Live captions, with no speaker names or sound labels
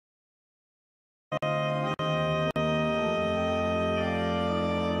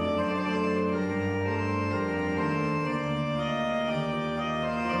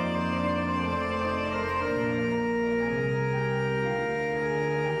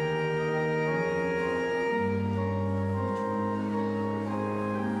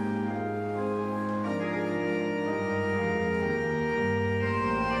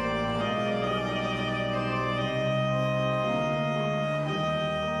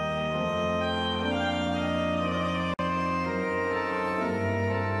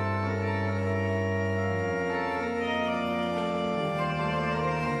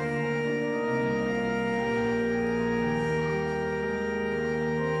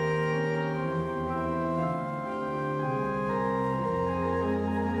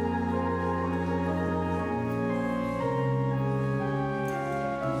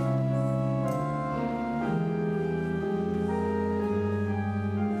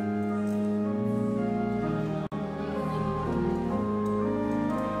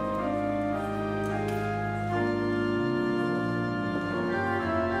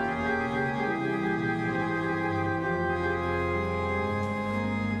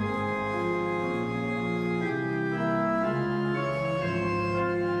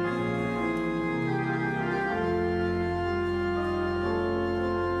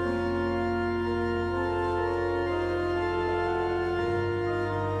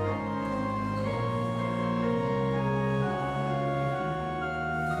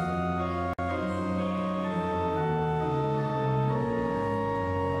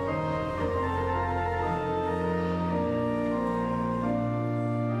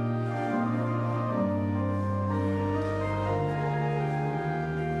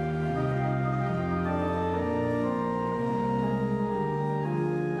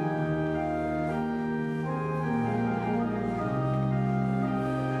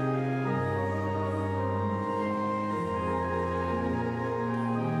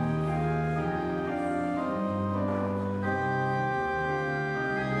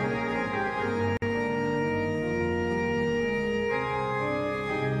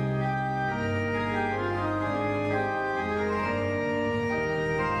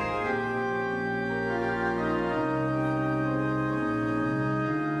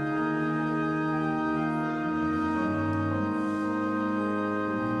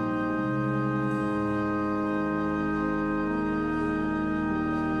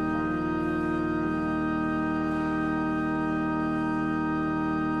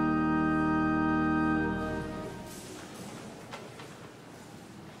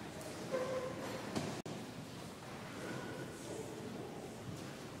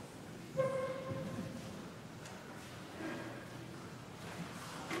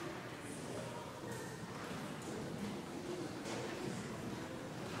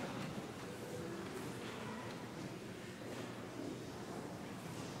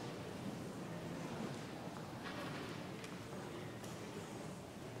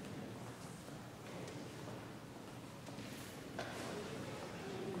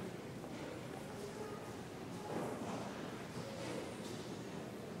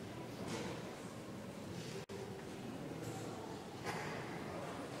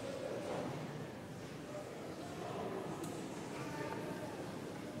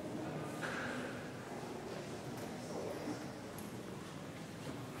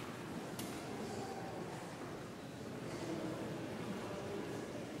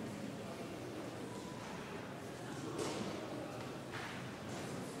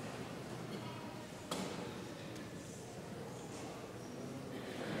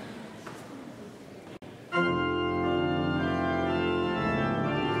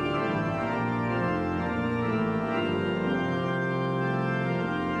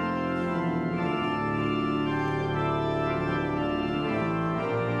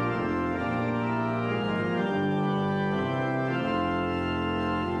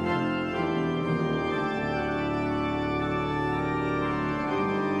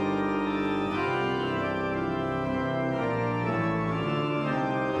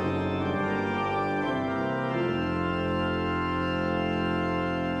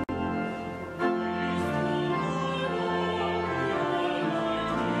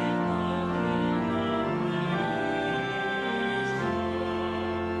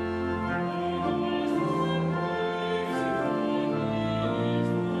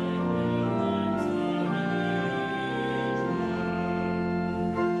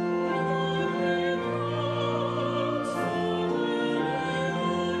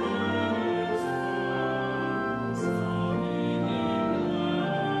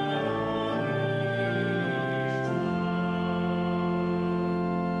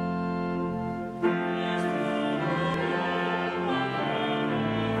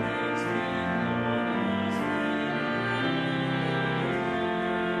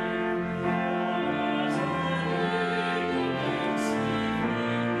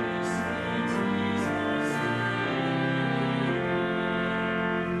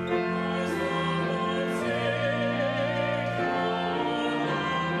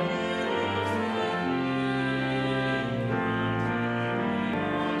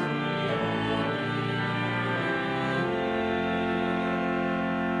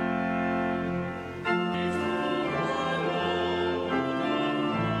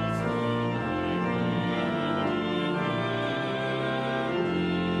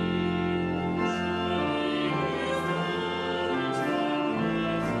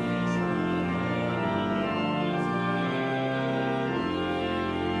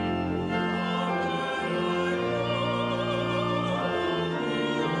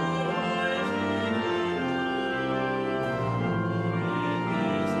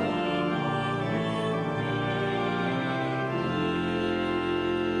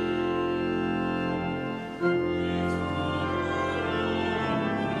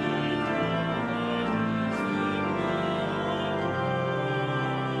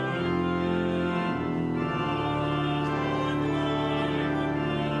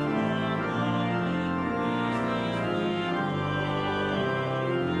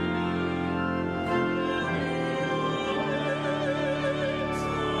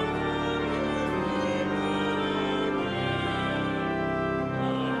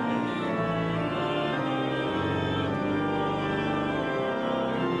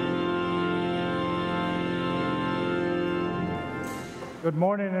Good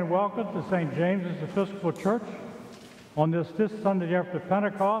morning and welcome to St. James's Episcopal Church on this Sunday after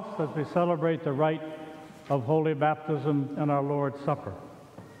Pentecost as we celebrate the rite of Holy Baptism and our Lord's Supper.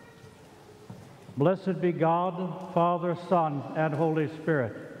 Blessed be God, Father, Son, and Holy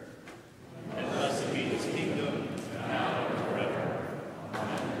Spirit. And blessed be his kingdom, now and forever.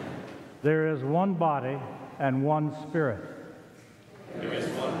 Amen. There is one body and one Spirit. There is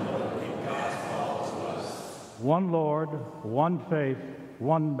one hope in God's call to us. One Lord, one faith,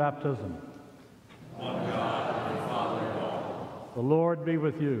 one baptism. One God and Father of all. The Lord be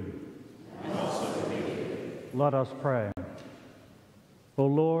with you. And also with you. Let us pray. O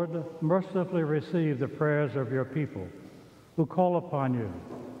Lord, mercifully receive the prayers of your people who call upon you,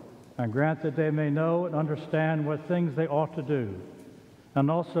 and grant that they may know and understand what things they ought to do, and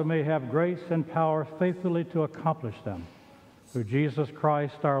also may have grace and power faithfully to accomplish them. Through Jesus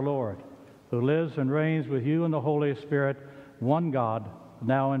Christ our Lord, who lives and reigns with you in the Holy Spirit, one God,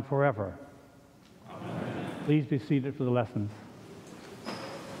 now and forever. Amen. Please be seated for the lessons.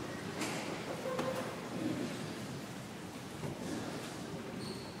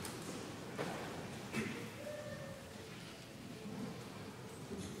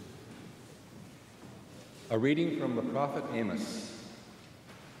 A reading from the prophet Amos.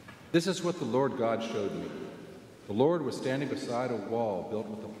 This is what the Lord God showed me. The Lord was standing beside a wall built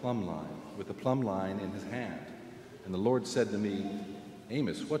with the plumb line in his hand. And the Lord said to me,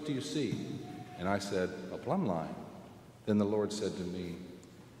 Amos, what do you see? And I said, a plumb line. Then the Lord said to me,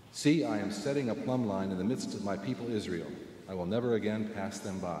 see, I am setting a plumb line in the midst of my people Israel. I will never again pass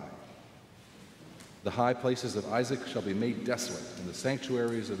them by. The high places of Isaac shall be made desolate, and the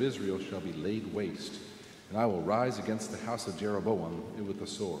sanctuaries of Israel shall be laid waste. And I will rise against the house of Jeroboam with the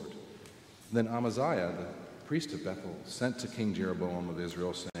sword. Then Amaziah, the priest of Bethel, sent to King Jeroboam of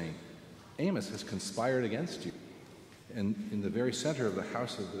Israel, saying, Amos has conspired against you. And in the very center of the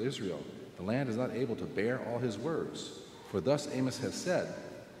house of Israel, the land is not able to bear all his words. For thus Amos has said,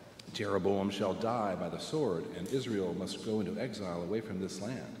 Jeroboam shall die by the sword, and Israel must go into exile away from this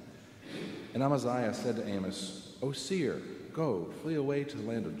land. And Amaziah said to Amos, O seer, go, flee away to the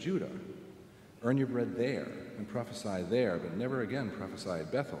land of Judah. Earn your bread there, and prophesy there, but never again prophesy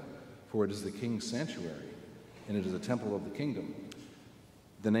at Bethel, for it is the king's sanctuary, and it is a temple of the kingdom.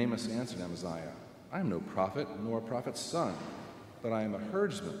 Then Amos answered Amaziah, I am no prophet, nor a prophet's son, but I am a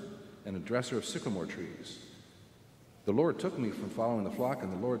herdsman and a dresser of sycamore trees. The Lord took me from following the flock, and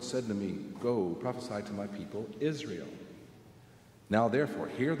the Lord said to me, go, prophesy to my people Israel. Now therefore,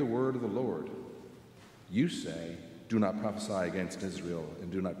 hear the word of the Lord. You say, do not prophesy against Israel, and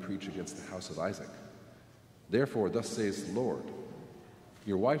do not preach against the house of Isaac. Therefore, thus says the Lord,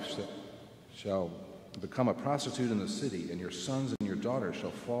 your wife shall become a prostitute in the city, and your sons and your daughters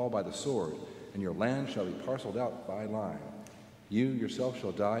shall fall by the sword, and your land shall be parceled out by line. You yourself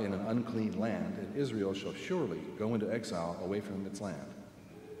shall die in an unclean land, and Israel shall surely go into exile away from its land.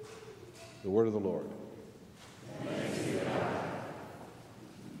 The word of the Lord. Thanks be to God.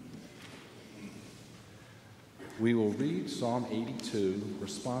 We will read Psalm 82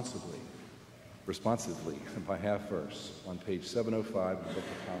 responsively by half verse on page 705 of the Book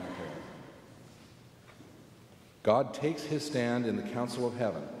of Common Prayer. God takes his stand in the council of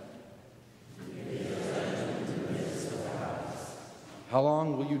heaven. How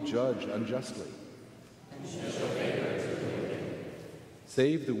long will you judge unjustly?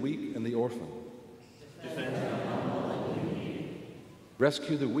 Save the weak and the orphan. Defend the humble and needy.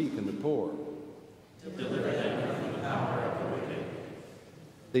 Rescue the weak and the poor. Deliver them from the power of the wicked.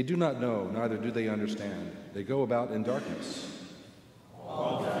 They do not know, neither do they understand. They go about in darkness.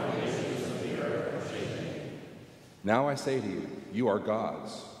 All the foundations of the earth are shaken. Now I say to you, you are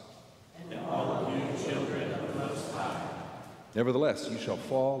God's. And all of you children of the Most High. Nevertheless, you shall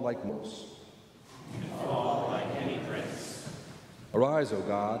fall like mortals. And fall like any prince. Arise, O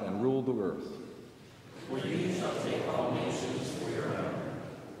God, and rule the earth. For you shall take all nations for your own.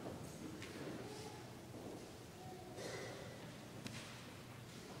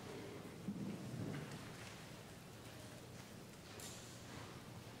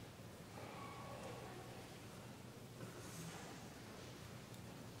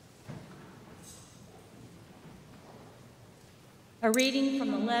 A reading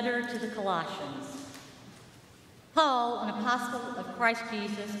from the letter to the Colossians. Paul, an apostle of Christ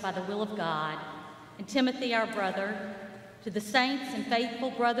Jesus by the will of God, and Timothy, our brother, to the saints and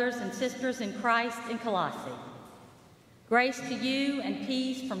faithful brothers and sisters in Christ in Colossae. Grace to you and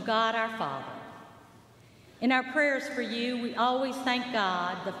peace from God our Father. In our prayers for you, we always thank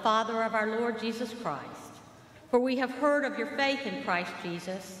God, the Father of our Lord Jesus Christ, for we have heard of your faith in Christ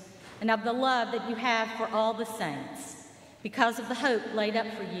Jesus and of the love that you have for all the saints, because of the hope laid up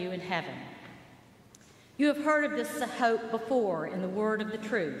for you in heaven. You have heard of this hope before in the word of the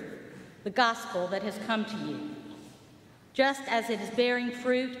truth, the gospel that has come to you. Just as it is bearing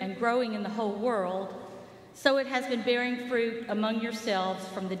fruit and growing in the whole world, so it has been bearing fruit among yourselves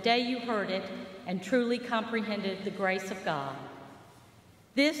from the day you heard it and truly comprehended the grace of God.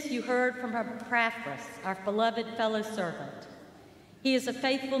 This you heard from Epaphras, our beloved fellow servant. He is a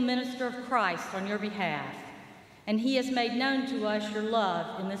faithful minister of Christ on your behalf, and he has made known to us your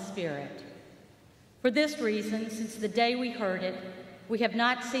love in the Spirit. For this reason, since the day we heard it, we have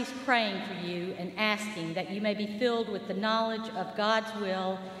not ceased praying for you and asking that you may be filled with the knowledge of God's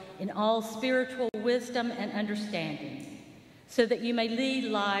will in all spiritual wisdom and understanding, so that you may lead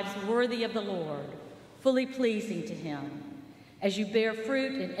lives worthy of the Lord, fully pleasing to him, as you bear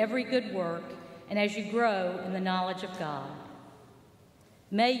fruit in every good work and as you grow in the knowledge of God.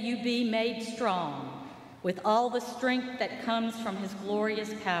 May you be made strong with all the strength that comes from his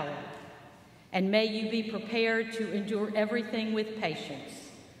glorious power, and may you be prepared to endure everything with patience,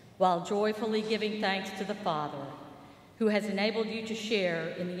 while joyfully giving thanks to the Father, who has enabled you to share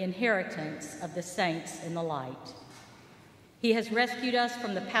in the inheritance of the saints in the light. He has rescued us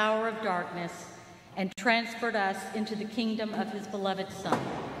from the power of darkness and transferred us into the kingdom of his beloved Son,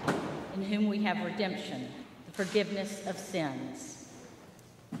 in whom we have redemption, the forgiveness of sins.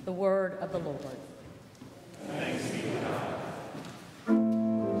 The word of the Lord. Thanks be to God.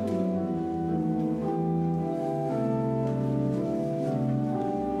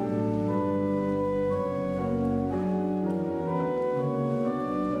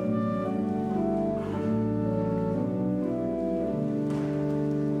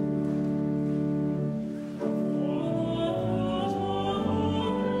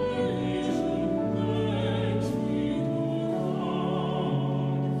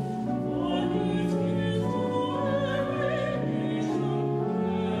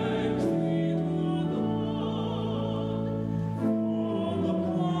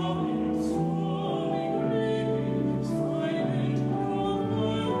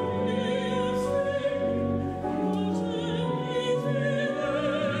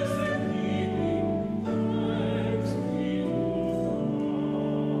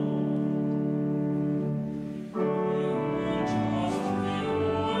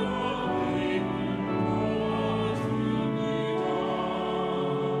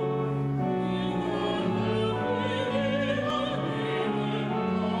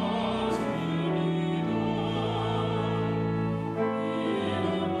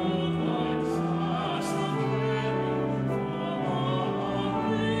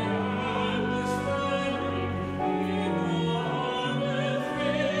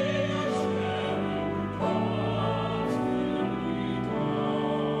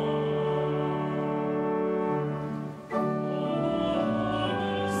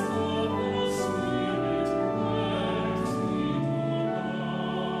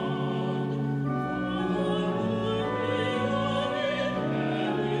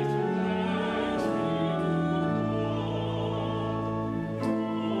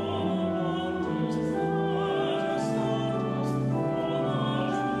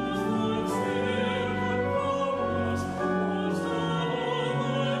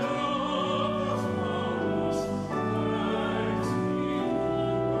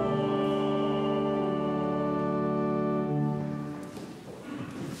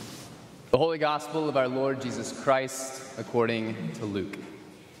 The Holy Gospel of our Lord Jesus Christ according to Luke.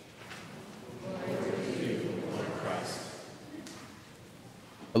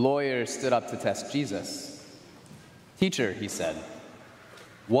 A lawyer stood up to test Jesus. "Teacher," he said,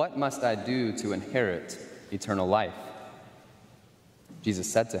 "what must I do to inherit eternal life?"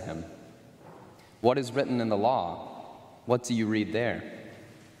 Jesus said to him, "What is written in the law? What do you read there?"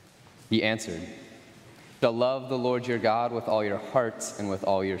 He answered, "You shall love the Lord your God with all your heart and with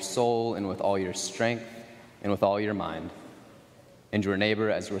all your soul and with all your strength and with all your mind, and your neighbor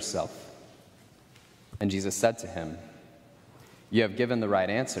as yourself." And Jesus said to him, "You have given the right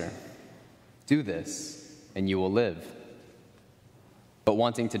answer. Do this, and you will live." But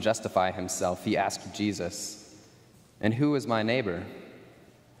wanting to justify himself, he asked Jesus, "And who is my neighbor?"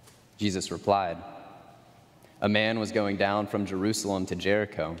 Jesus replied, "A man was going down from Jerusalem to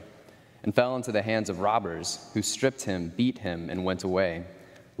Jericho and fell into the hands of robbers, who stripped him, beat him, and went away,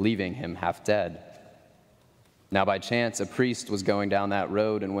 leaving him half dead. Now by chance a priest was going down that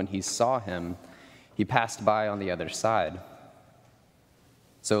road, and when he saw him, he passed by on the other side.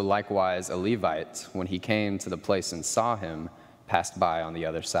 So likewise a Levite, when he came to the place and saw him, passed by on the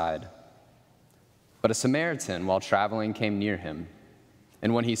other side. But a Samaritan, while traveling, came near him,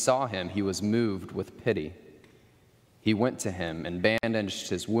 and when he saw him, he was moved with pity. He went to him and bandaged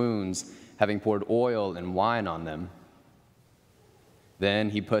his wounds, having poured oil and wine on them.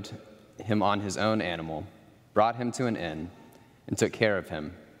 Then he put him on his own animal, brought him to an inn, and took care of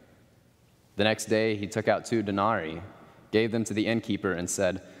him. The next day he took out 2 denarii, gave them to the innkeeper, and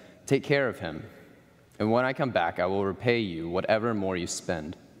said, "Take care of him, and when I come back I will repay you whatever more you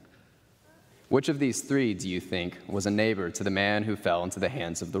spend." Which of these 3 do you think was a neighbor to the man who fell into the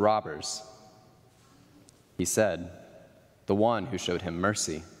hands of the robbers? He said, "The one who showed him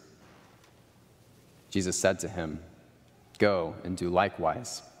mercy." Jesus said to him, "Go and do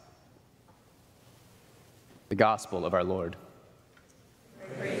likewise." The Gospel of our Lord.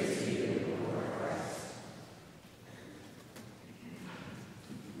 Praise to you, Lord Christ.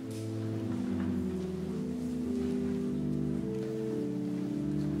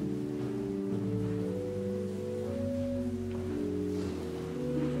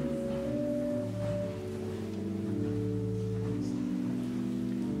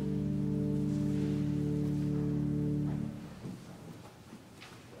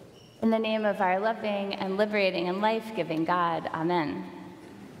 In the name of our loving and liberating and life-giving God, amen.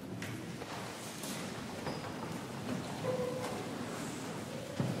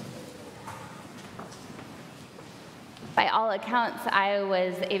 By all accounts, I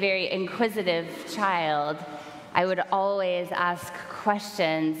was a very inquisitive child. I would always ask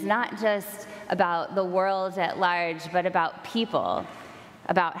questions, not just about the world at large, but about people,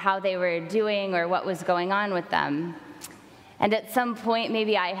 about how they were doing or what was going on with them. And at some point,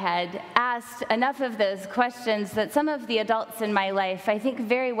 maybe I had asked enough of those questions that some of the adults in my life, I think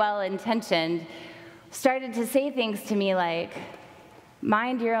very well-intentioned, started to say things to me like,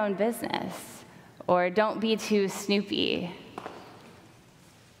 "Mind your own business," or "Don't be too snoopy."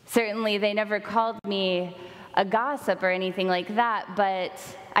 Certainly, they never called me a gossip or anything like that, but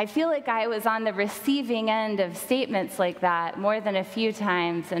I feel like I was on the receiving end of statements like that more than a few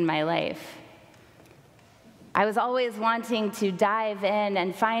times in my life. I was always wanting to dive in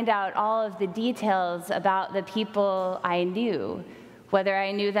and find out all of the details about the people I knew, whether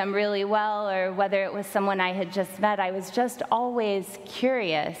I knew them really well or whether it was someone I had just met. I was just always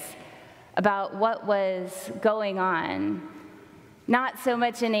curious about what was going on. Not so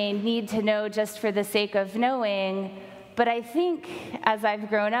much in a need to know just for the sake of knowing, but I think as I've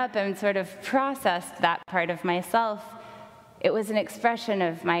grown up and sort of processed that part of myself, it was an expression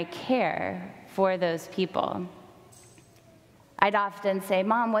of my care for those people. I'd often say,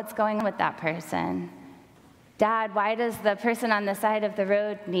 "Mom, what's going on with that person? Dad, why does the person on the side of the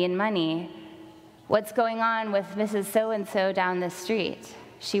road need money? What's going on with Mrs. So-and-so down the street?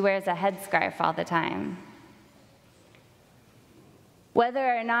 She wears a headscarf all the time."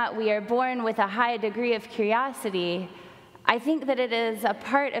 Whether or not we are born with a high degree of curiosity, I think that it is a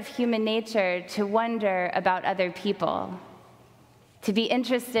part of human nature to wonder about other people, to be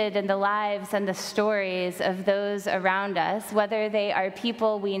interested in the lives and the stories of those around us, whether they are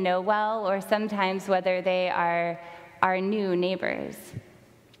people we know well or sometimes whether they are our new neighbors.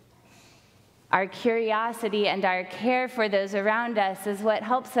 Our curiosity and our care for those around us is what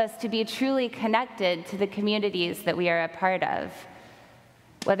helps us to be truly connected to the communities that we are a part of,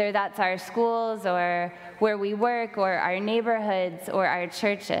 whether that's our schools or where we work or our neighborhoods or our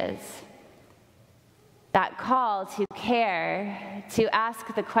churches. That call to care, to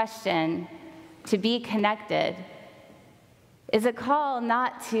ask the question, to be connected, is a call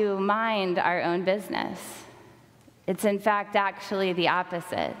not to mind our own business. It's in fact actually the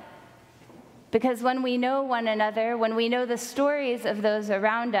opposite. Because when we know one another, when we know the stories of those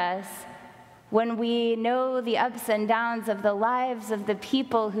around us, when we know the ups and downs of the lives of the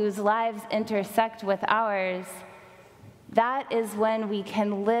people whose lives intersect with ours, that is when we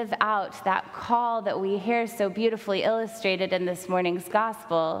can live out that call that we hear so beautifully illustrated in this morning's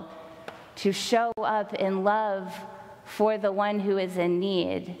gospel, to show up in love for the one who is in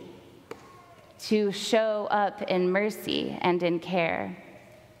need, to show up in mercy and in care.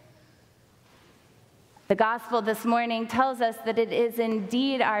 The gospel this morning tells us that it is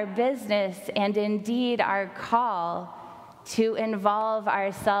indeed our business and indeed our call to involve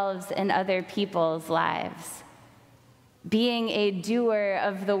ourselves in other people's lives. Being a doer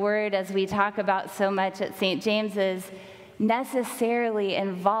of the word, as we talk about so much at St. James's, necessarily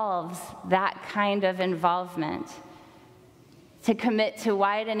involves that kind of involvement. To commit to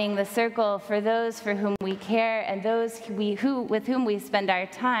widening the circle for those for whom we care and those with whom we spend our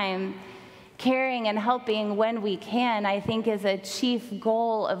time, caring and helping when we can, I think is a chief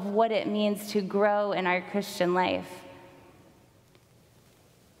goal of what it means to grow in our Christian life.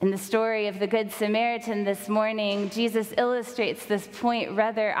 In the story of the Good Samaritan this morning, Jesus illustrates this point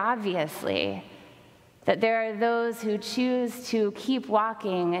rather obviously. That there are those who choose to keep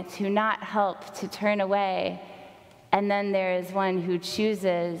walking, to not help, to turn away, and then there is one who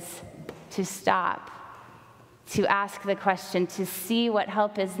chooses to stop, to ask the question, to see what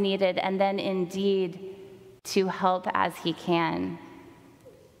help is needed, and then indeed to help as he can.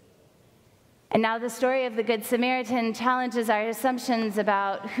 And now the story of the Good Samaritan challenges our assumptions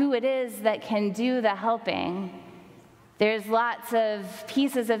about who it is that can do the helping. There's lots of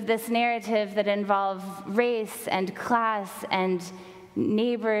pieces of this narrative that involve race and class and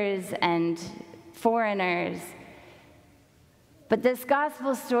neighbors and foreigners. But this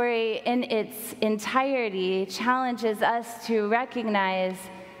gospel story in its entirety challenges us to recognize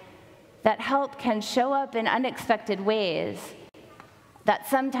that help can show up in unexpected ways, that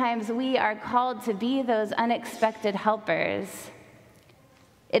sometimes we are called to be those unexpected helpers.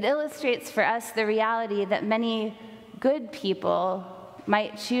 It illustrates for us the reality that many good people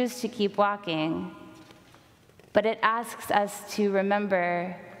might choose to keep walking, but it asks us to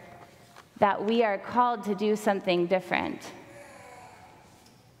remember that we are called to do something different.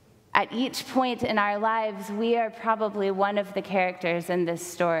 At each point in our lives, we are probably one of the characters in this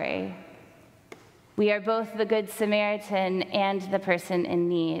story. We are both the Good Samaritan and the person in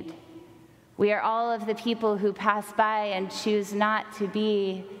need. We are all of the people who pass by and choose not to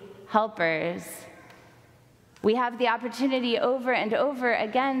be helpers. We have the opportunity over and over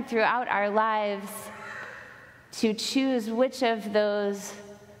again throughout our lives to choose which of those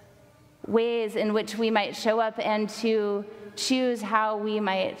ways in which we might show up and to choose how we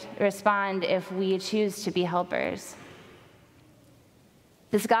might respond if we choose to be helpers.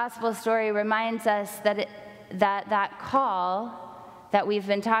 This gospel story reminds us that that call that we've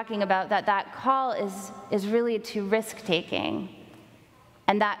been talking about, that call is really to risk-taking.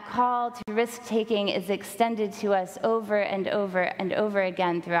 And that call to risk-taking is extended to us over and over and over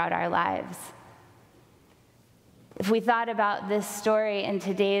again throughout our lives. If we thought about this story in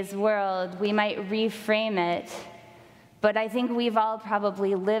today's world, we might reframe it, but I think we've all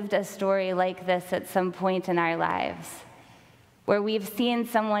probably lived a story like this at some point in our lives, where we've seen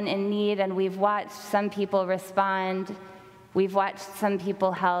someone in need and we've watched some people respond, we've watched some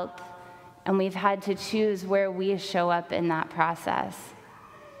people help, and we've had to choose where we show up in that process.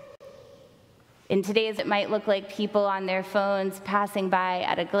 In today's, it might look like people on their phones passing by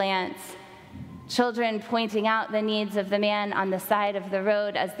at a glance, children pointing out the needs of the man on the side of the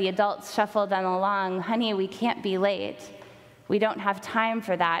road as the adults shuffle them along. Honey, we can't be late. We don't have time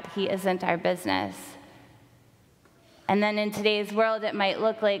for that. He isn't our business. And then in today's world, it might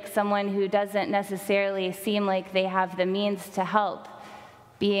look like someone who doesn't necessarily seem like they have the means to help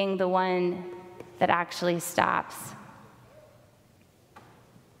being the one that actually stops.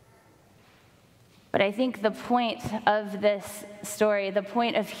 But I think the point of this story, the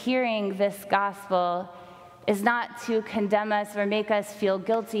point of hearing this gospel, is not to condemn us or make us feel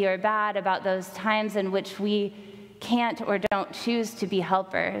guilty or bad about those times in which we can't or don't choose to be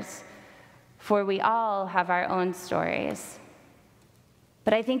helpers, for we all have our own stories.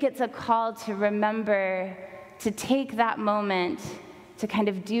 But I think it's a call to remember to take that moment to kind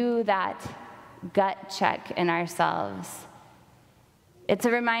of do that gut check in ourselves. It's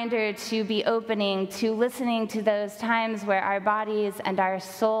a reminder to be opening, to listening to those times where our bodies and our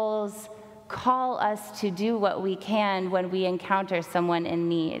souls call us to do what we can when we encounter someone in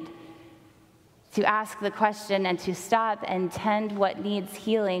need. To ask the question and to stop and tend what needs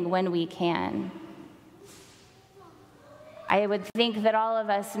healing when we can. I would think that all of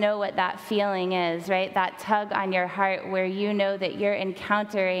us know what that feeling is, right? That tug on your heart where you know that you're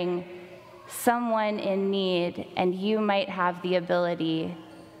encountering someone in need, and you might have the ability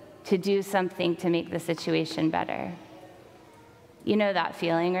to do something to make the situation better. You know that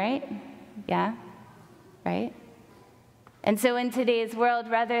feeling, right? Yeah? Right? And so in today's world,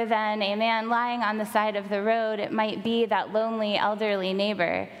 rather than a man lying on the side of the road, it might be that lonely elderly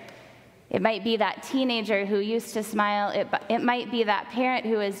neighbor. It might be that teenager who used to smile. It might be that parent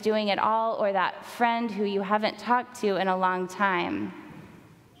who is doing it all, or that friend who you haven't talked to in a long time.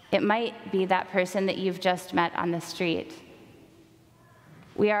 It might be that person that you've just met on the street.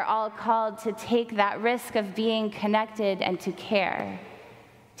 We are all called to take that risk of being connected and to care,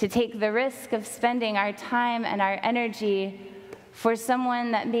 to take the risk of spending our time and our energy for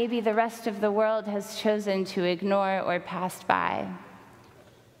someone that maybe the rest of the world has chosen to ignore or pass by,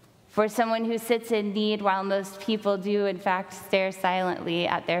 for someone who sits in need while most people do, in fact, stare silently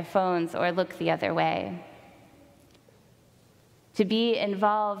at their phones or look the other way. To be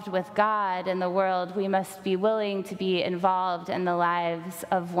involved with God in the world, we must be willing to be involved in the lives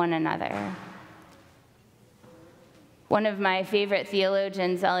of one another. One of my favorite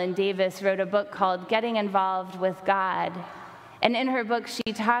theologians, Ellen Davis, wrote a book called Getting Involved with God. And in her book,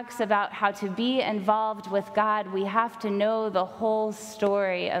 she talks about how to be involved with God, we have to know the whole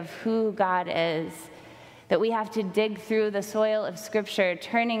story of who God is. That we have to dig through the soil of Scripture,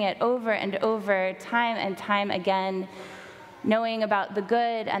 turning it over and over, time and time again, knowing about the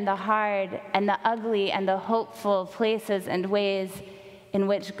good and the hard and the ugly and the hopeful places and ways in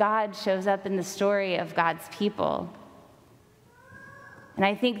which God shows up in the story of God's people. And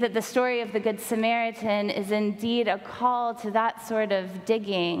I think that the story of the Good Samaritan is indeed a call to that sort of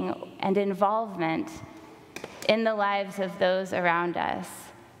digging and involvement in the lives of those around us.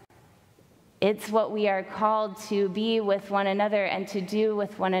 It's what we are called to be with one another and to do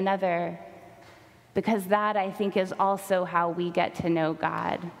with one another, because that, I think, is also how we get to know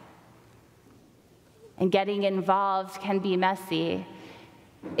God. And getting involved can be messy.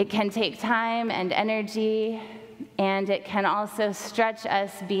 It can take time and energy, and it can also stretch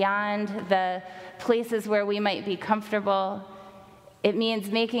us beyond the places where we might be comfortable. It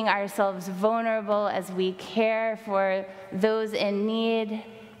means making ourselves vulnerable as we care for those in need,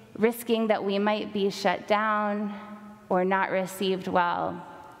 risking that we might be shut down or not received well.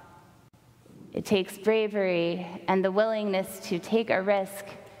 It takes bravery and the willingness to take a risk,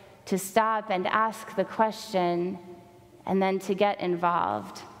 to stop and ask the question, and then to get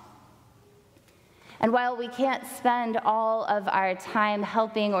involved. And while we can't spend all of our time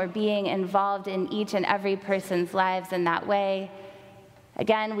helping or being involved in each and every person's lives in that way,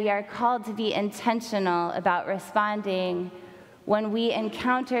 again, we are called to be intentional about responding when we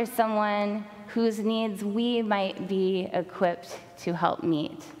encounter someone whose needs we might be equipped to help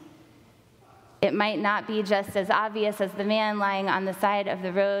meet. It might not be just as obvious as the man lying on the side of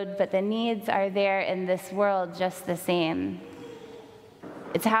the road, but the needs are there in this world just the same.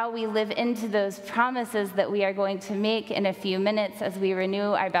 It's how we live into those promises that we are going to make in a few minutes as we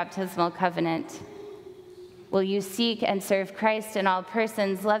renew our baptismal covenant. Will you seek and serve Christ in all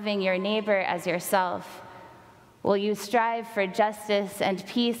persons, loving your neighbor as yourself? Will you strive for justice and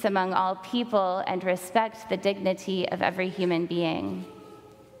peace among all people and respect the dignity of every human being?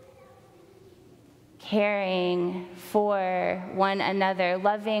 Caring for one another,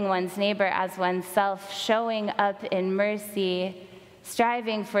 loving one's neighbor as oneself, showing up in mercy,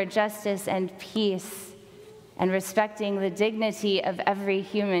 striving for justice and peace, and respecting the dignity of every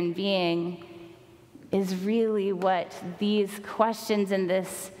human being is really what these questions in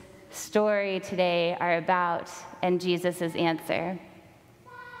this story today are about, and Jesus' answer.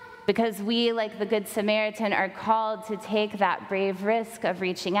 Because we, like the Good Samaritan, are called to take that brave risk of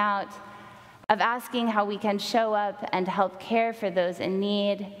reaching out, of asking how we can show up and help care for those in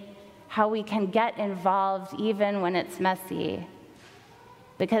need, how we can get involved even when it's messy.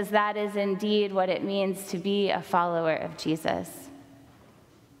 Because that is indeed what it means to be a follower of Jesus.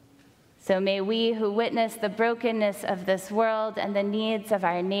 So may we who witness the brokenness of this world and the needs of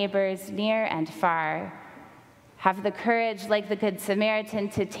our neighbors near and far have the courage, like the Good Samaritan,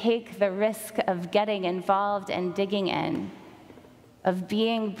 to take the risk of getting involved and digging in, of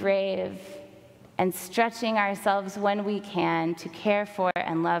being brave and stretching ourselves when we can to care for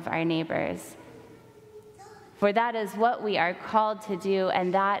and love our neighbors. For that is what we are called to do,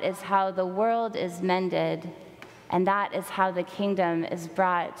 and that is how the world is mended, and that is how the kingdom is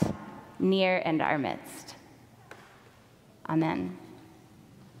brought near in our midst. Amen.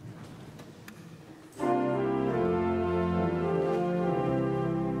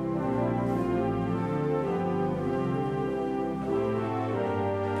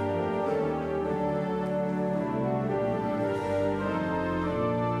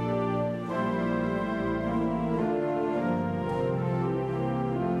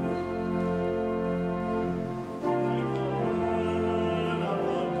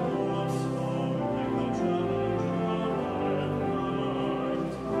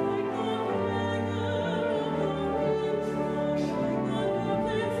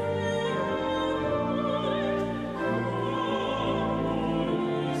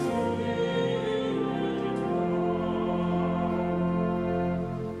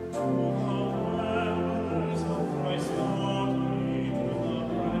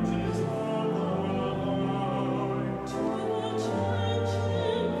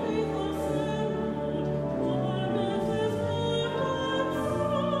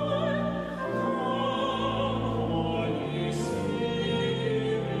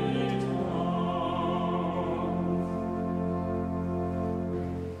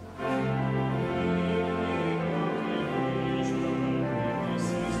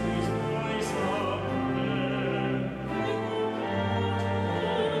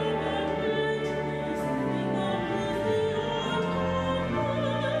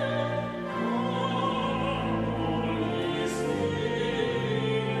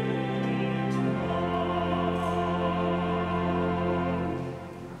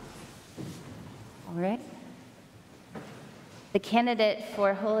 The candidate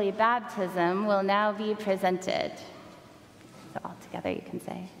for holy baptism will now be presented. So all together you can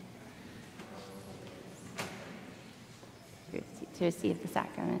say, to receive the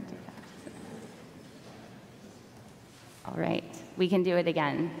sacrament of baptism. All right, we can do it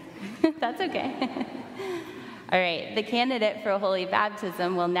again. That's okay. All right, the candidate for holy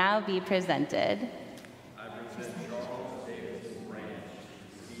baptism will now be presented. I present Charles Davis Branch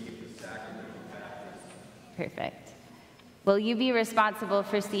to receive the sacrament of baptism. Perfect. Will you be responsible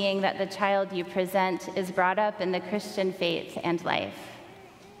for seeing that the child you present is brought up in the Christian faith and life?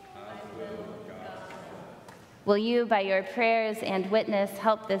 I will, God. Will you, by your prayers and witness,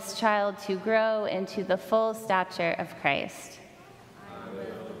 help this child to grow into the full stature of Christ? I will,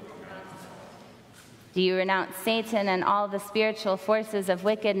 God. Do you renounce Satan and all the spiritual forces of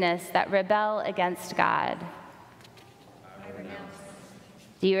wickedness that rebel against God?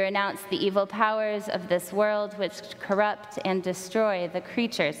 Do you renounce the evil powers of this world which corrupt and destroy the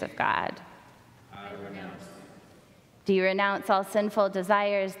creatures of God? I renounce. Do you renounce all sinful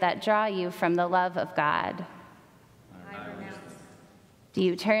desires that draw you from the love of God? I renounce. Do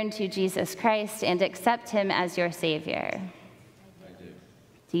you turn to Jesus Christ and accept him as your Savior? I do.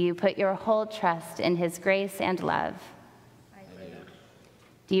 Do you put your whole trust in his grace and love? I do.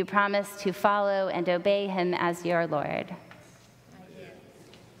 Do you promise to follow and obey him as your Lord?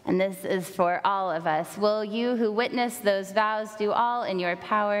 And this is for all of us. Will you who witness those vows do all in your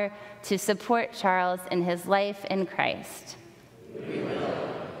power to support Charles in his life in Christ? We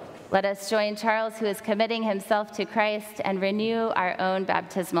will. Let us join Charles, who is committing himself to Christ, and renew our own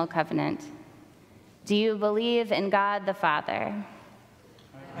baptismal covenant. Do you believe in God the Father?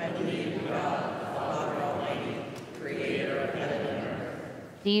 I believe in God, the Father Almighty, creator of heaven and earth.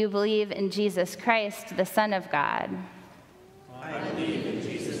 Do you believe in Jesus Christ, the Son of God? I believe in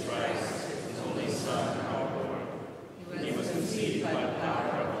Jesus Christ, his only Son, our Lord. He was conceived by the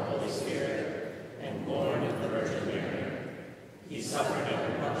power of the Holy Spirit and born of the Virgin Mary. He suffered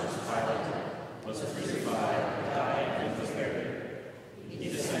under Pontius Pilate, was crucified, died, and was buried. He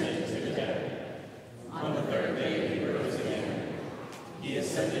descended to the dead. On the third day he rose again. He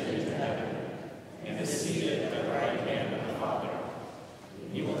ascended into heaven and is seated at the right hand of the Father.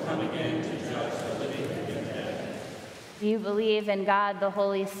 He will come again to judge the living and the dead. Do you believe in God the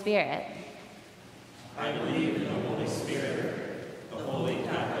Holy Spirit? I believe in the Holy Spirit, the Holy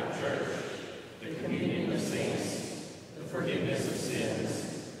Catholic Church, the communion of saints, the forgiveness of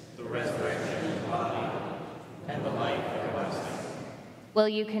sins, the resurrection of the body, and the life everlasting. Will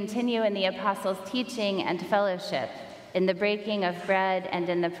you continue in the apostles' teaching and fellowship, in the breaking of bread and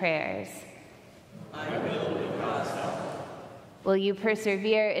in the prayers? I will with God's help. Will you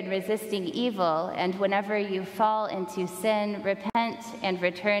persevere in resisting evil, and whenever you fall into sin, repent and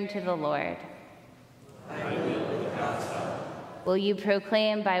return to the Lord? I will with God's help. Will you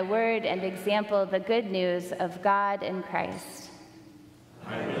proclaim by word and example the good news of God in Christ?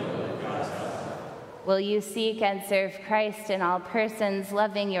 I will with God's help. Will you seek and serve Christ in all persons,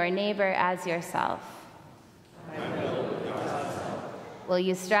 loving your neighbor as yourself? I will with God's help. Will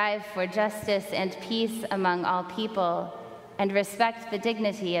you strive for justice and peace among all people, and respect the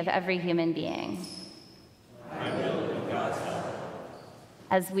dignity of every human being? I will with God's help.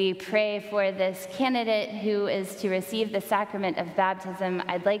 As we pray for this candidate who is to receive the sacrament of baptism,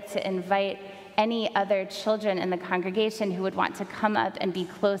 I'd like to invite any other children in the congregation who would want to come up and be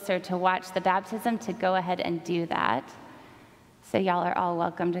closer to watch the baptism to go ahead and do that. So y'all are all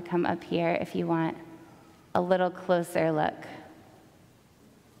welcome to come up here if you want a little closer look.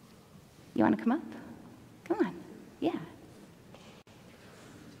 You want to come up? Come on. Yeah.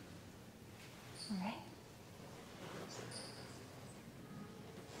 All right.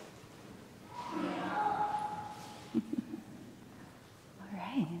 All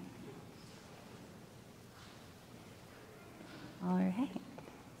right. All right.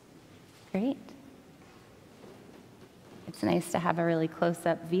 Great. It's nice to have a really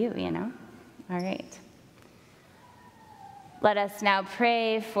close-up view, you know? All right. Let us now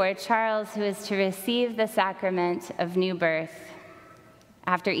pray for Charles, who is to receive the sacrament of new birth.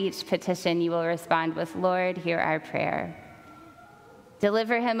 After each petition, you will respond with, "Lord, hear our prayer."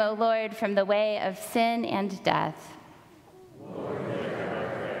 Deliver him, O Lord, from the way of sin and death. Lord, hear our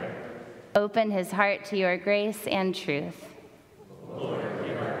prayer. Open his heart to your grace and truth. Lord,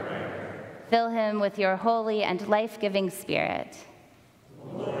 hear our prayer. Fill him with your holy and life-giving Spirit.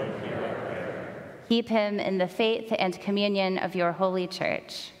 Lord, hear our prayer. Keep him in the faith and communion of your holy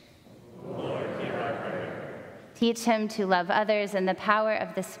church. Lord, hear our prayer. Teach him to love others in the power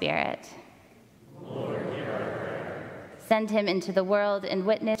of the Spirit. Lord, hear our prayer. Send him into the world in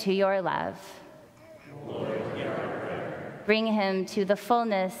witness to your love. Lord, hear our prayer. Bring him to the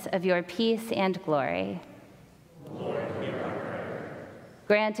fullness of your peace and glory. Lord, hear our prayer.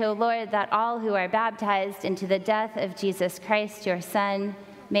 Grant, O Lord, that all who are baptized into the death of Jesus Christ, your Son,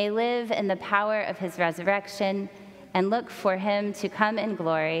 may live in the power of his resurrection and look for him to come in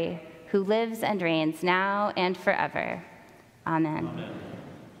glory, who lives and reigns now and forever. Amen. Amen.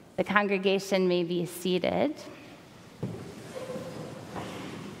 The congregation may be seated.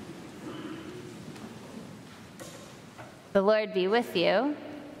 The Lord be with you.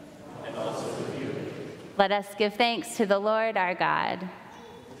 And also with you. Let us give thanks to the Lord our God.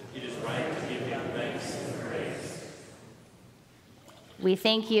 It is right to give him thanks and praise. We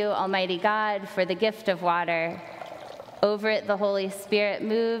thank you, Almighty God, for the gift of water. Over it, the Holy Spirit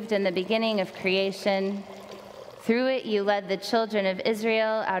moved in the beginning of creation. Through it, you led the children of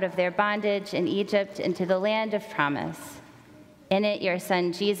Israel out of their bondage in Egypt into the land of promise. In it, your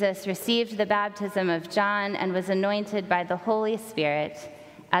Son Jesus received the baptism of John and was anointed by the Holy Spirit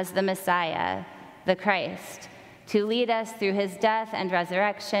as the Messiah, the Christ, to lead us through his death and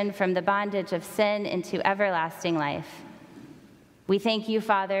resurrection from the bondage of sin into everlasting life. We thank you,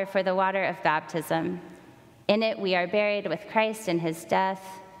 Father, for the water of baptism. In it, we are buried with Christ in his death.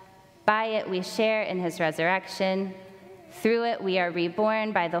 By it, we share in his resurrection. Through it, we are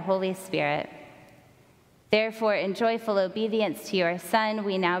reborn by the Holy Spirit. Therefore, in joyful obedience to your Son,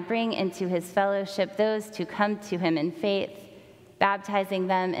 we now bring into his fellowship those to come to him in faith, baptizing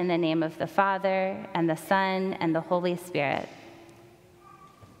them in the name of the Father, and the Son, and the Holy Spirit.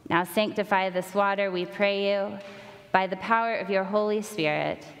 Now sanctify this water, we pray you, by the power of your Holy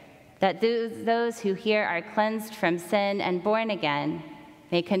Spirit, that those who here are cleansed from sin and born again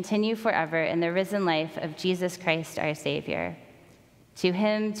may continue forever in the risen life of Jesus Christ our Savior. To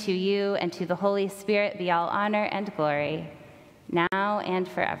him, to you, and to the Holy Spirit be all honor and glory, now and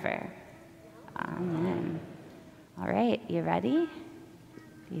forever. Amen. All right, you ready?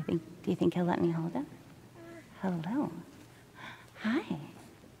 Do you think he'll let me hold him? Hello. Hi.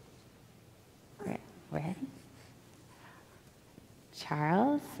 Ready?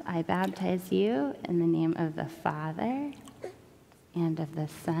 Charles, I baptize you in the name of the Father, and of the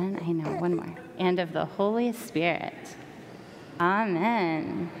Son, one more, and of the Holy Spirit.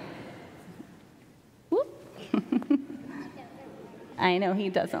 Amen. I know he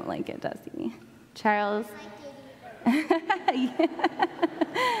doesn't like it, does he? Charles,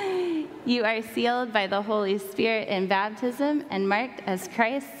 you are sealed by the Holy Spirit in baptism and marked as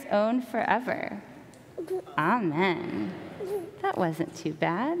Christ's own forever. Amen. That wasn't too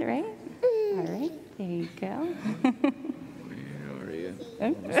bad, right? All right, there you go. How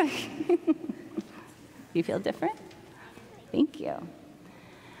are you? You feel different? Thank you.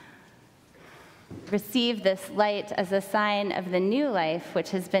 Receive this light as a sign of the new life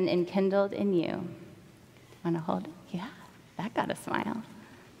which has been enkindled in you. Want to hold it? Yeah, that got a smile.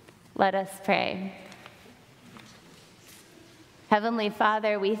 Let us pray. Heavenly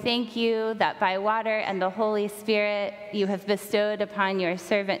Father, we thank you that by water and the Holy Spirit you have bestowed upon your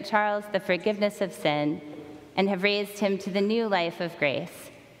servant Charles the forgiveness of sin and have raised him to the new life of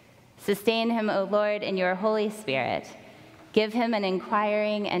grace. Sustain him, O Lord, in your Holy Spirit. Give him an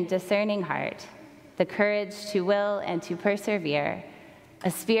inquiring and discerning heart, the courage to will and to persevere, a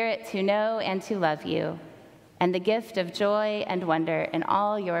spirit to know and to love you, and the gift of joy and wonder in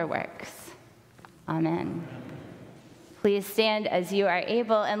all your works. Amen. Please stand as you are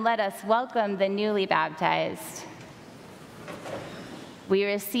able and let us welcome the newly baptized. We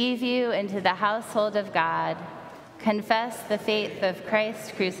receive you into the household of God, confess the faith of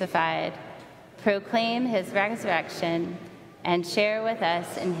Christ crucified, proclaim his resurrection, and share with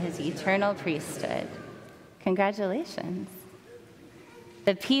us in his eternal priesthood. Congratulations.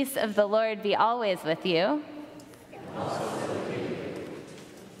 The peace of the Lord be always with you.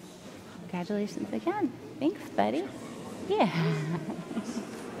 Congratulations again. Thanks, buddy. Yeah.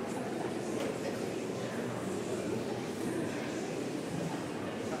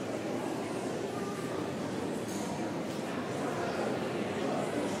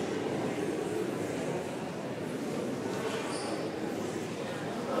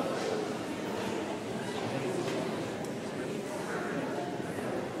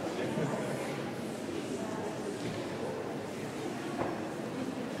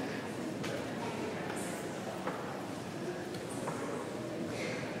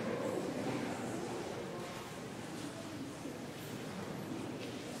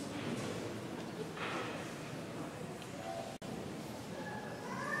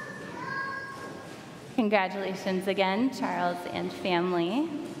 Congratulations again, Charles and family.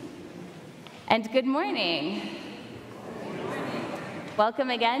 And good morning.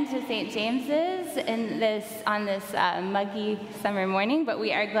 Welcome again to St. James's. on this muggy summer morning, but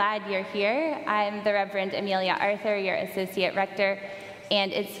we are glad you're here. I'm the Reverend Amelia Arthur, your Associate Rector,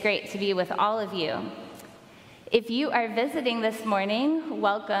 and it's great to be with all of you. If you are visiting this morning,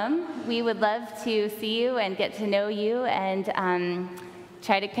 welcome. We would love to see you and get to know you and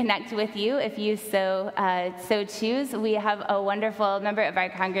try to connect with you if you so choose. We have a wonderful member of our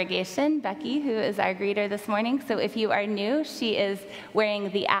congregation, Becky, who is our greeter this morning. So if you are new, she is wearing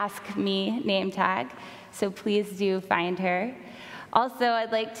the Ask Me name tag, so please do find her. Also,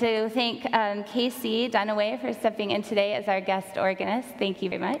 I'd like to thank Casey Dunaway for stepping in today as our guest organist. Thank you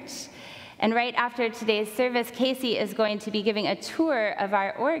very much. And right after today's service, Casey is going to be giving a tour of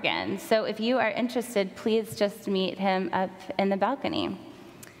our organ. So if you are interested, please just meet him up in the balcony.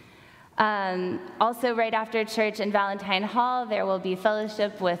 Also, right after church in Valentine Hall, there will be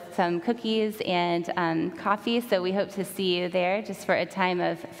fellowship with some cookies and coffee, so we hope to see you there just for a time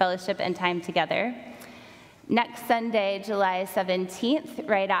of fellowship and time together. Next Sunday, July 17th,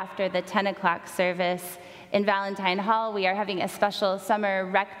 right after the 10 o'clock service in Valentine Hall, we are having a special summer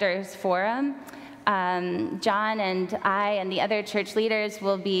rectors forum. John and I and the other church leaders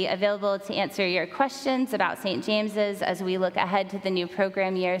will be available to answer your questions about St. James's as we look ahead to the new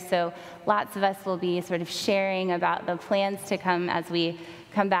program year. So lots of us will be sort of sharing about the plans to come as we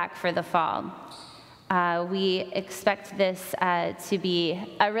come back for the fall. We expect this to be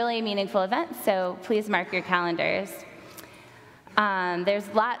a really meaningful event, so please mark your calendars. There's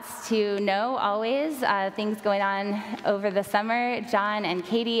lots to know always, things going on over the summer. John and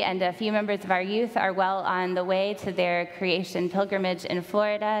Katie and a few members of our youth are well on the way to their creation pilgrimage in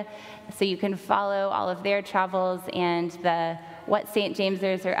Florida, so you can follow all of their travels and what St.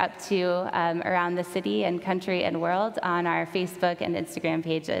 Jamesers are up to around the city and country and world on our Facebook and Instagram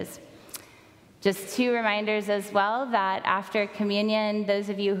pages. Just two reminders as well that after communion, those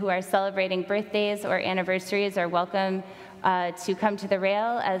of you who are celebrating birthdays or anniversaries are welcome to come to the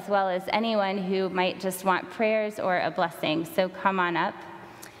rail, as well as anyone who might just want prayers or a blessing. So come on up.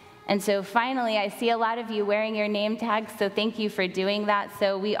 And so finally, I see a lot of you wearing your name tags, so thank you for doing that.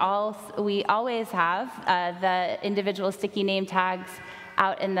 So we always have the individual sticky name tags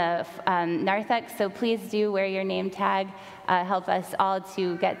out in the narthex, so please do wear your name tag. Help us all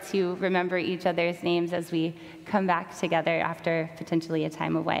to get to remember each other's names as we come back together after potentially a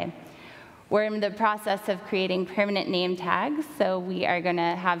time away. We're in the process of creating permanent name tags, so we are going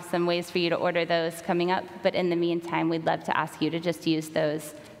to have some ways for you to order those coming up, but in the meantime, we'd love to ask you to just use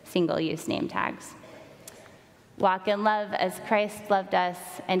those single-use name tags. Walk in love as Christ loved us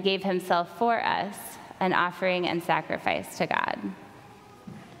and gave himself for us, an offering and sacrifice to God.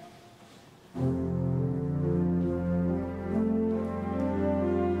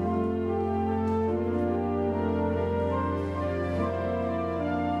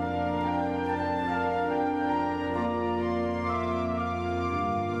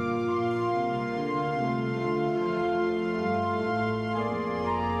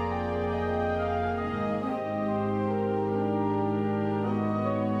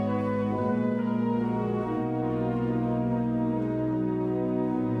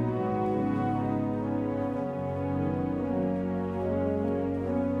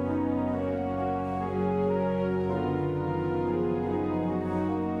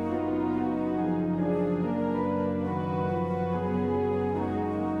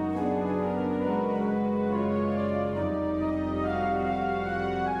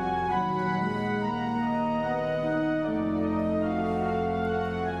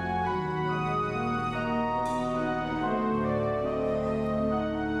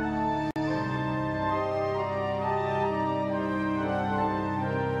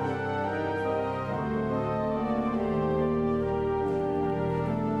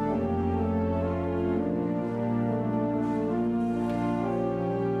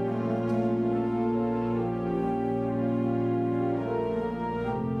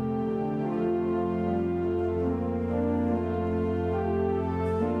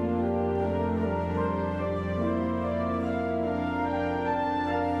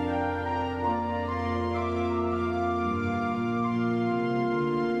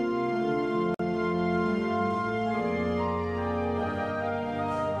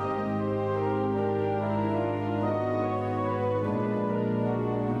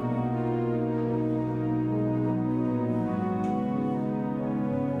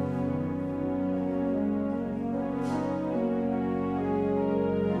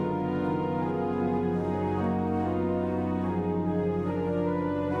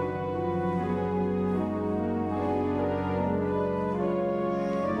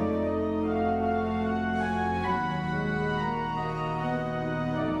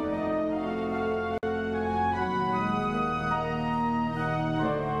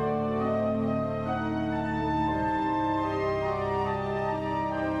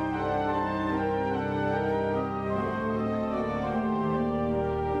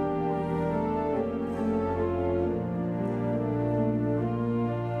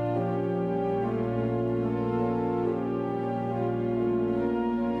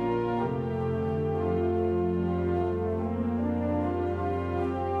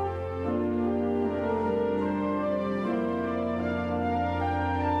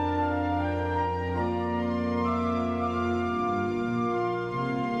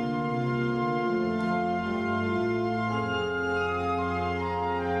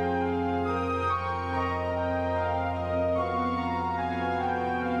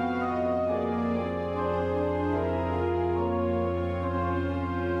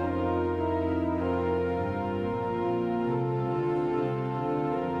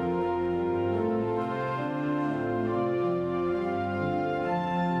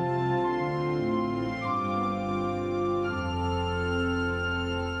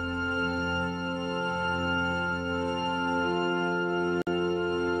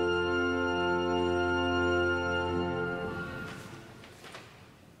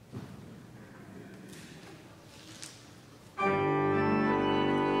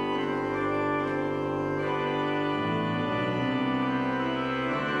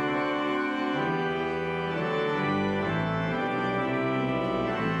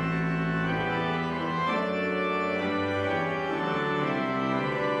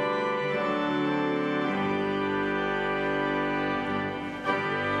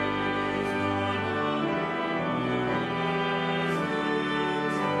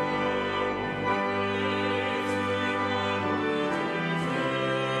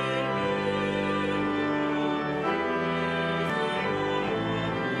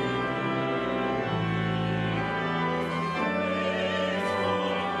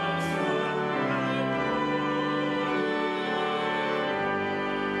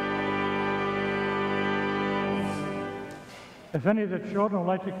 If any of the children would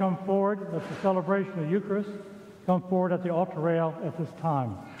like to come forward at the celebration of the Eucharist, come forward at the altar rail at this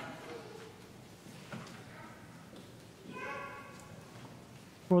time.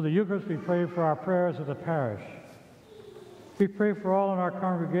 For the Eucharist, we pray for our prayers of the parish. We pray for all in our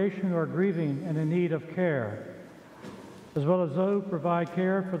congregation who are grieving and in need of care, as well as those who provide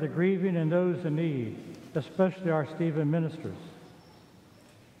care for the grieving and those in need, especially our Stephen ministers.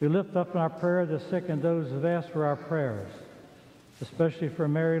 We lift up in our prayer the sick and those who have asked for our prayers, especially for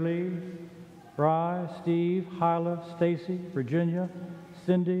Mary Lee, Bry, Steve, Hyla, Stacy, Virginia,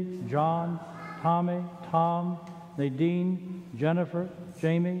 Cindy, John, Tommy, Tom, Nadine, Jennifer,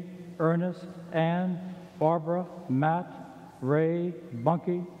 Jamie, Ernest, Ann, Barbara, Matt, Ray,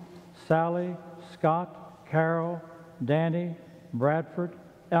 Bunky, Sally, Scott, Carol, Danny, Bradford,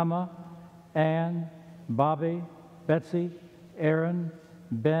 Emma, Ann, Bobby, Betsy, Aaron,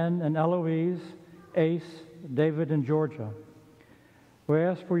 Ben and Eloise, Ace, David, and Georgia. We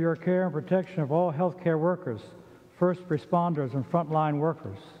ask for your care and protection of all healthcare workers, first responders, and frontline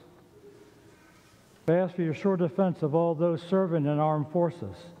workers. We ask for your sure defense of all those serving in armed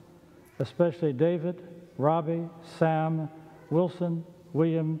forces, especially David, Robbie, Sam, Wilson,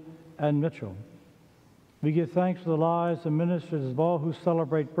 William, and Mitchell. We give thanks for the lives and ministries of all who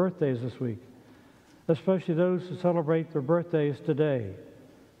celebrate birthdays this week, especially those who celebrate their birthdays today.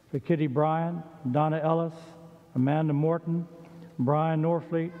 For Kitty Bryan, Donna Ellis, Amanda Morton, Brian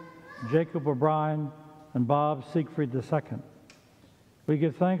Norfleet, Jacob O'Brien, and Bob Siegfried II. We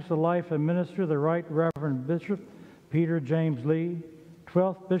give thanks to the life and ministry of the Right Reverend Bishop Peter James Lee,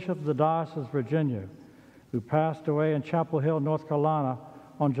 12th Bishop of the Diocese of Virginia, who passed away in Chapel Hill, North Carolina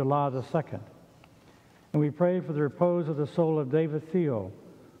on July the 2nd. And we pray for the repose of the soul of David Theo,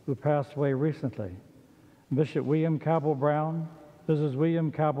 who passed away recently. Bishop William Cabell Brown, Mrs.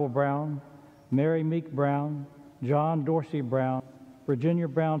 William Cabell Brown, Mary Meek Brown, John Dorsey Brown, Virginia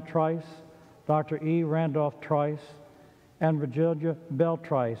Brown Trice, Dr. E. Randolph Trice, and Virginia Bell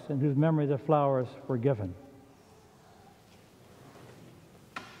Trice, in whose memory the flowers were given.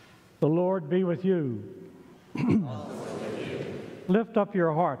 The Lord be with you. Lift up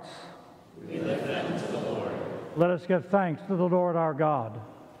your hearts. We lift them to the Lord. Let us give thanks to the Lord our God.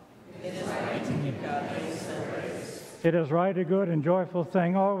 It is right to give God thanks and praise. It is right, a good and joyful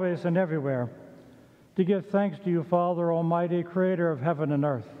thing, always and everywhere, to give thanks to you, Father Almighty, Creator of heaven and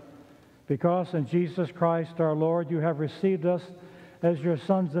earth, because in Jesus Christ our Lord you have received us as your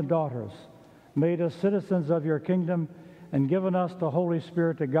sons and daughters, made us citizens of your kingdom, and given us the Holy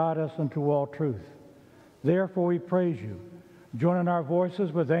Spirit to guide us into all truth. Therefore we praise you, joining our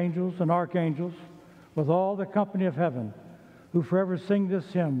voices with angels and archangels, with all the company of heaven, who forever sing this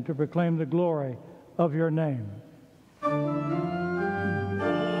hymn to proclaim the glory of your name.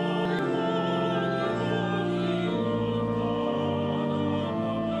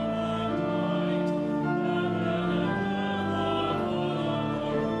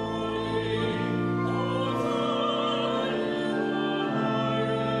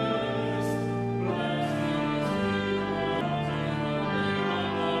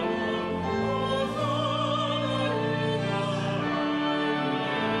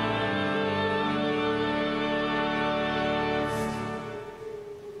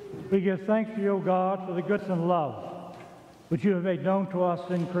 We give thanks to you, O God, for the goodness and love which you have made known to us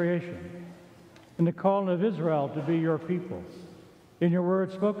in creation, in the calling of Israel to be your people, in your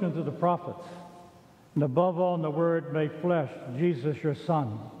word spoken to the prophets, and above all in the word made flesh, Jesus your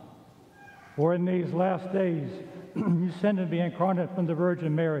Son. For in these last days you sent to be incarnate from the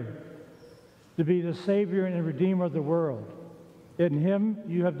Virgin Mary, to be the Savior and Redeemer of the world. In him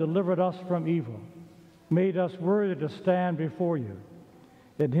you have delivered us from evil, made us worthy to stand before you.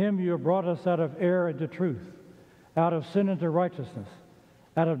 In him you have brought us out of error into truth, out of sin into righteousness,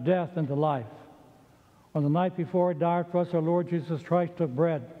 out of death into life. On the night before he died for us, our Lord Jesus Christ took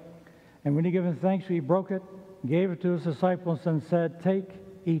bread, and when he given thanks, he broke it, gave it to his disciples, and said, "Take,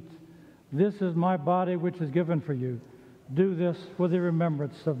 eat. This is my body which is given for you. Do this for the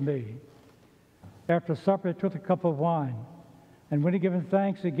remembrance of me." After supper, he took a cup of wine, and when he given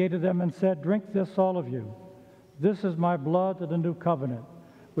thanks, he gave to them and said, "Drink this, all of you. This is my blood of the new covenant,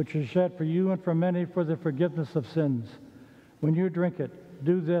 which is shed for you and for many for the forgiveness of sins. When you drink it,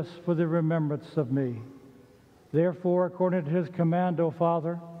 do this for the remembrance of me." Therefore, according to his command, O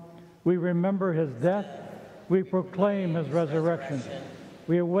Father, we remember his death, we proclaim his resurrection,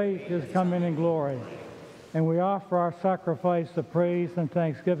 we await his coming in glory, and we offer our sacrifice of praise and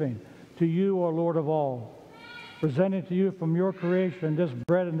thanksgiving to you, O Lord of all, presenting to you from your creation this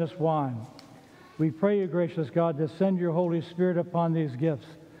bread and this wine. We pray you, gracious God, to send your Holy Spirit upon these gifts,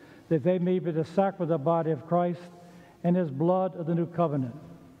 that they may be the sacrament of the body of Christ and his blood of the new covenant.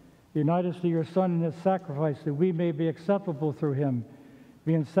 Unite us to your Son in his sacrifice, that we may be acceptable through him,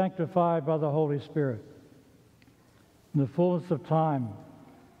 being sanctified by the Holy Spirit. In the fullness of time,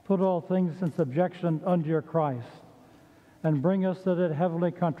 put all things in subjection unto your Christ, and bring us to that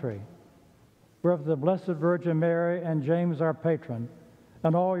heavenly country, where the Blessed Virgin Mary and James our patron,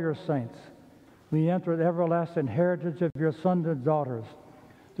 and all your saints, we enter the everlasting heritage of your sons and daughters,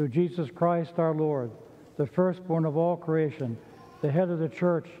 through Jesus Christ our Lord, the firstborn of all creation, the head of the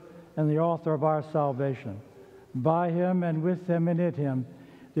church, and the author of our salvation. By him and with him and in him,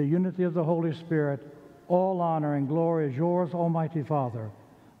 the unity of the Holy Spirit, all honor and glory is yours, Almighty Father,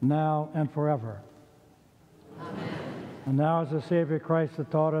 now and forever. Amen. And now, as the Savior Christ has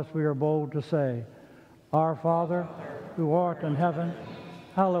taught us, we are bold to say, Our Father, who art in heaven,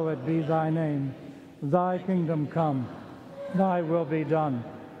 hallowed be thy name. Thy kingdom come, thy will be done,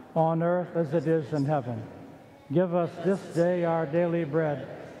 on earth as it is in heaven. Give us this day our daily bread,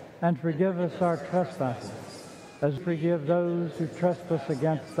 and forgive us our trespasses, as we forgive those who trespass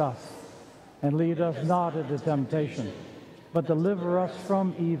against us. And lead us not into temptation, but deliver us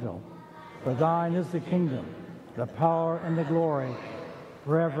from evil. For thine is the kingdom, the power, and the glory,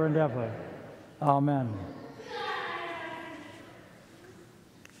 forever and ever. Amen.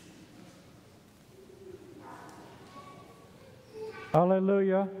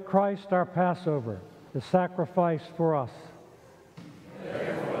 Alleluia, Christ our Passover, is sacrificed for us.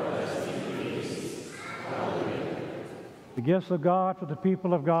 The gifts of God for the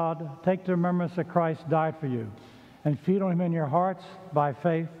people of God, take the remembrance that Christ died for you, and feed on him in your hearts by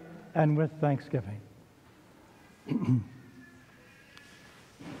faith and with thanksgiving.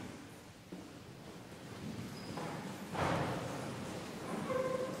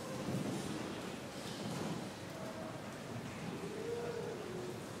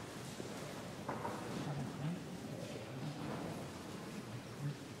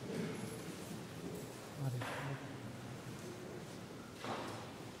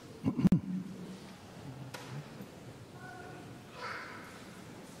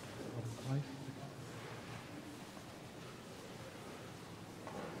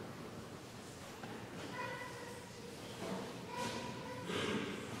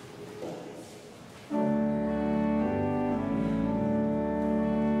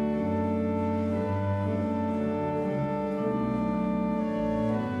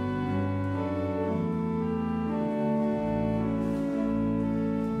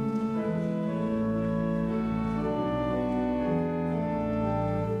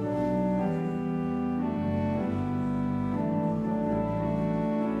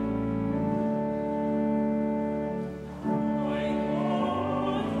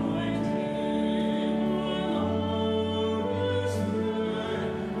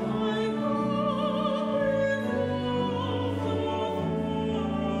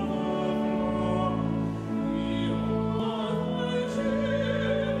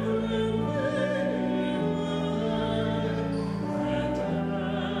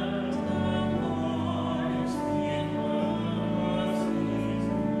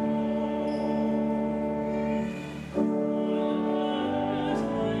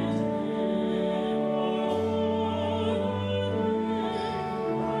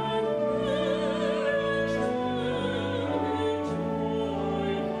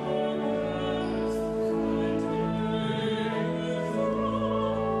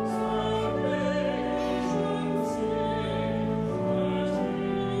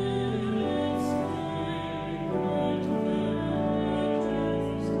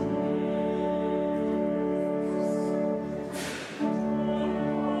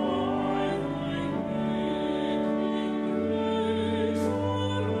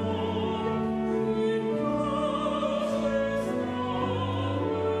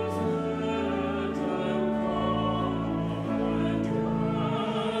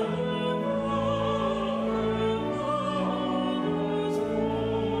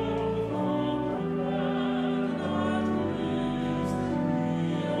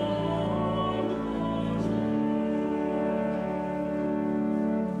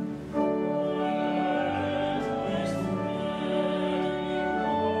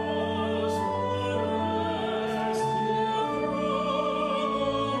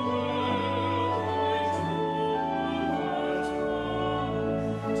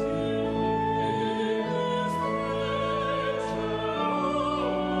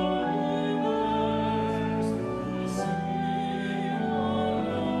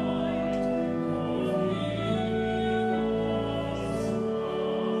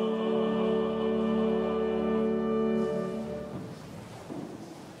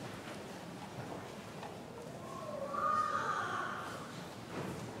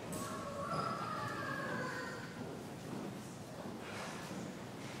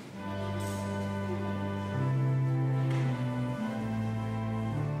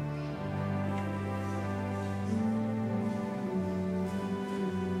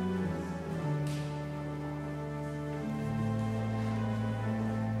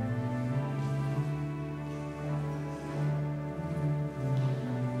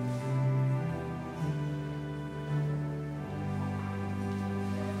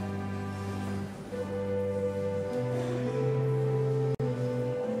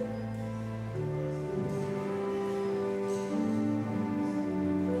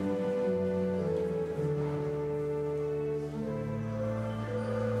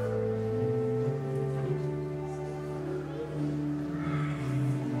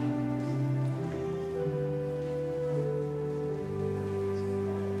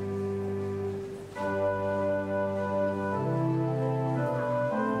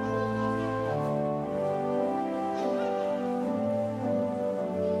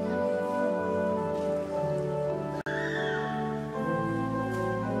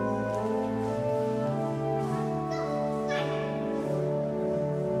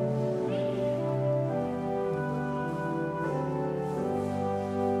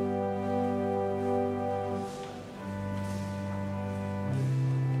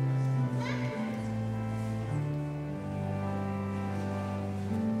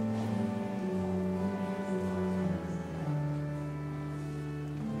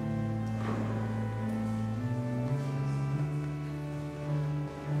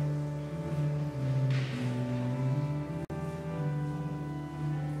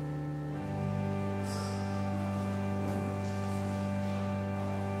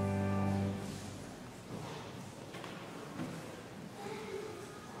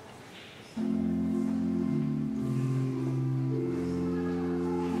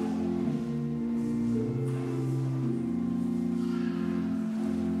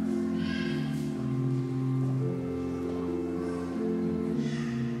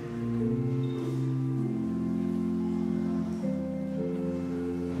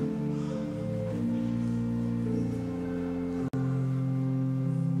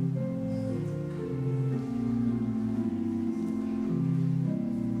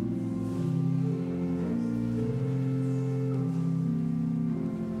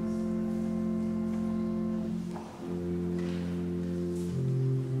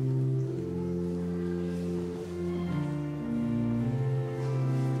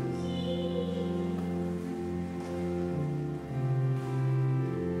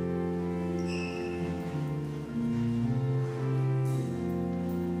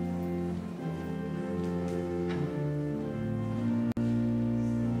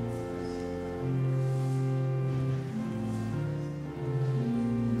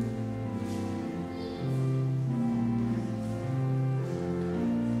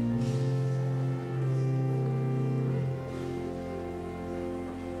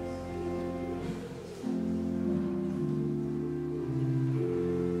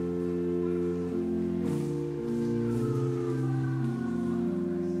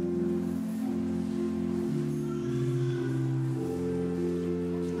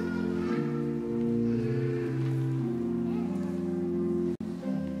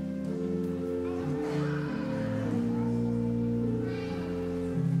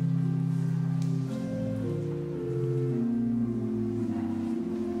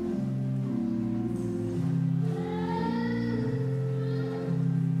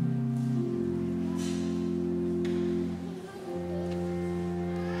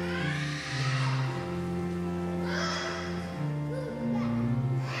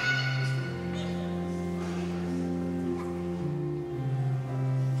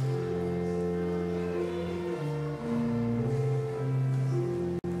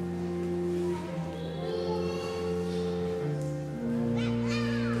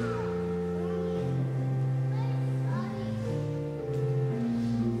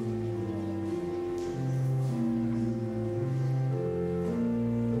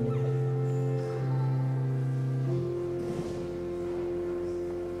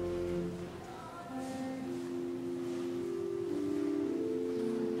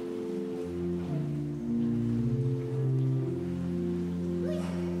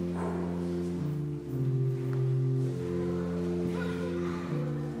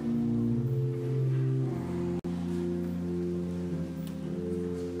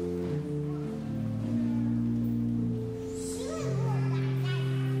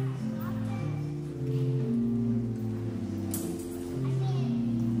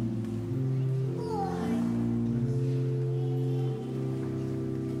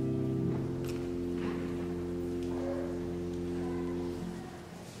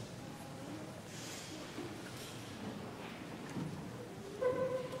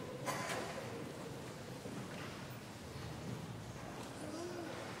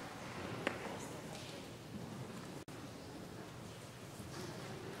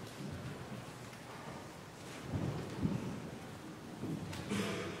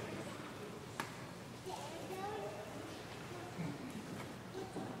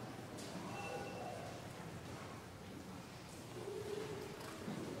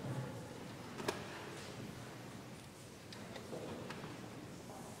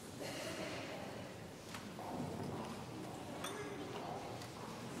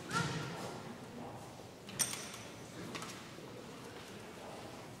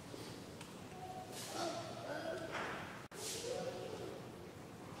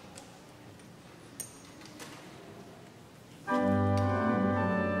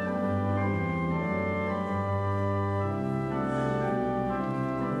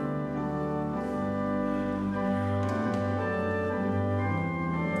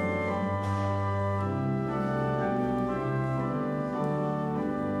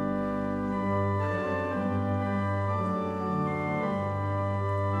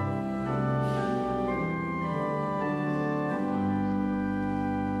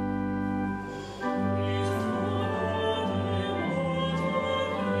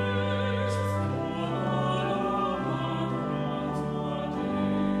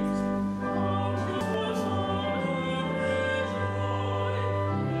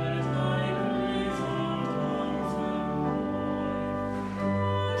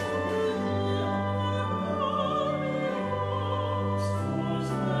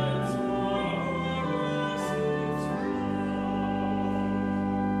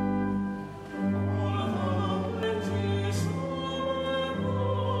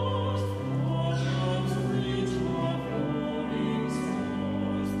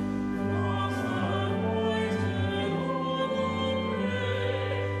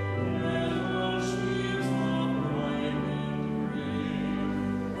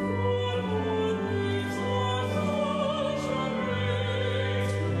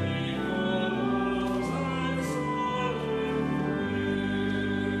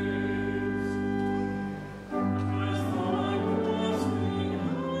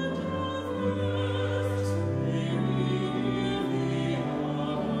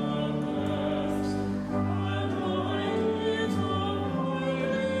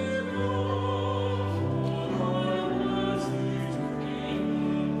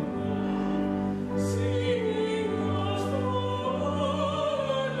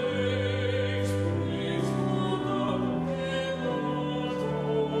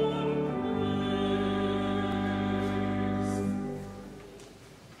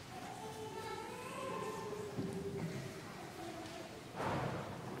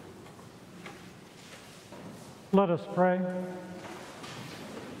 Let us pray.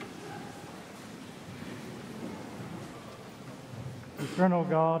 Eternal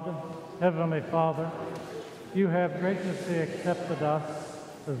God, Heavenly Father, you have graciously accepted us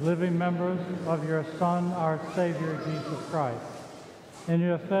as living members of your Son, our Savior, Jesus Christ, and you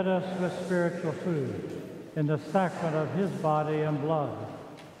have fed us with spiritual food in the sacrament of his body and blood.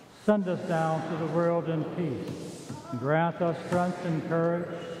 Send us down to the world in peace, and grant us strength and courage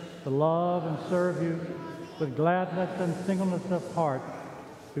to love and serve you with gladness and singleness of heart,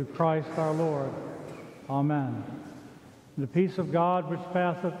 through Christ our Lord. Amen. The peace of God, which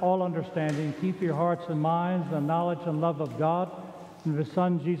passeth all understanding, keep your hearts and minds in the knowledge and love of God and of his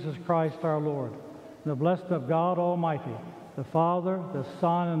Son, Jesus Christ our Lord. And the blessing of God Almighty, the Father, the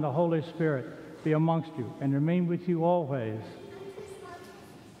Son, and the Holy Spirit be amongst you and remain with you always.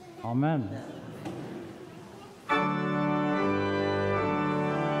 Amen.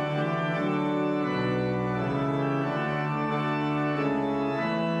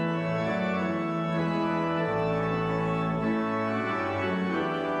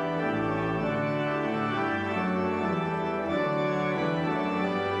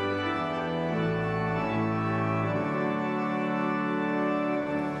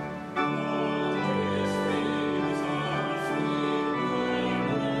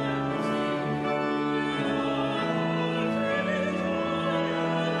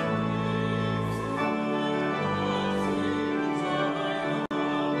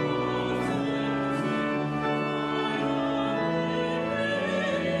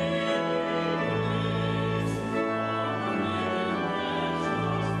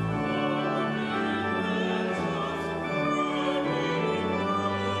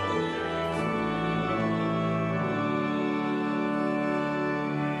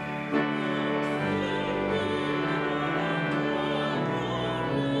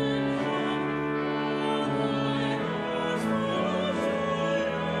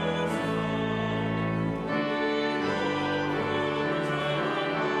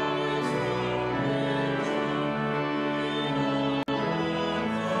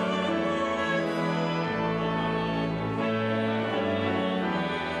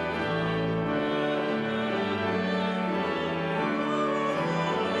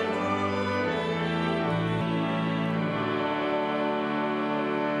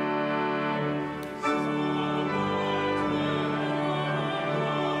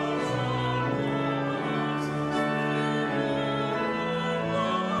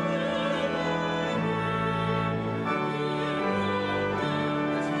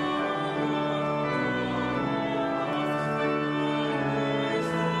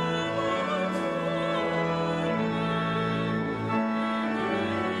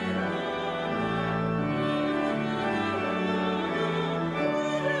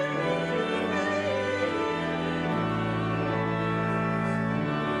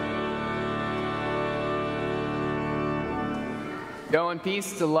 Go in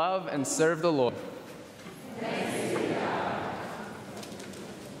peace to love and serve the Lord.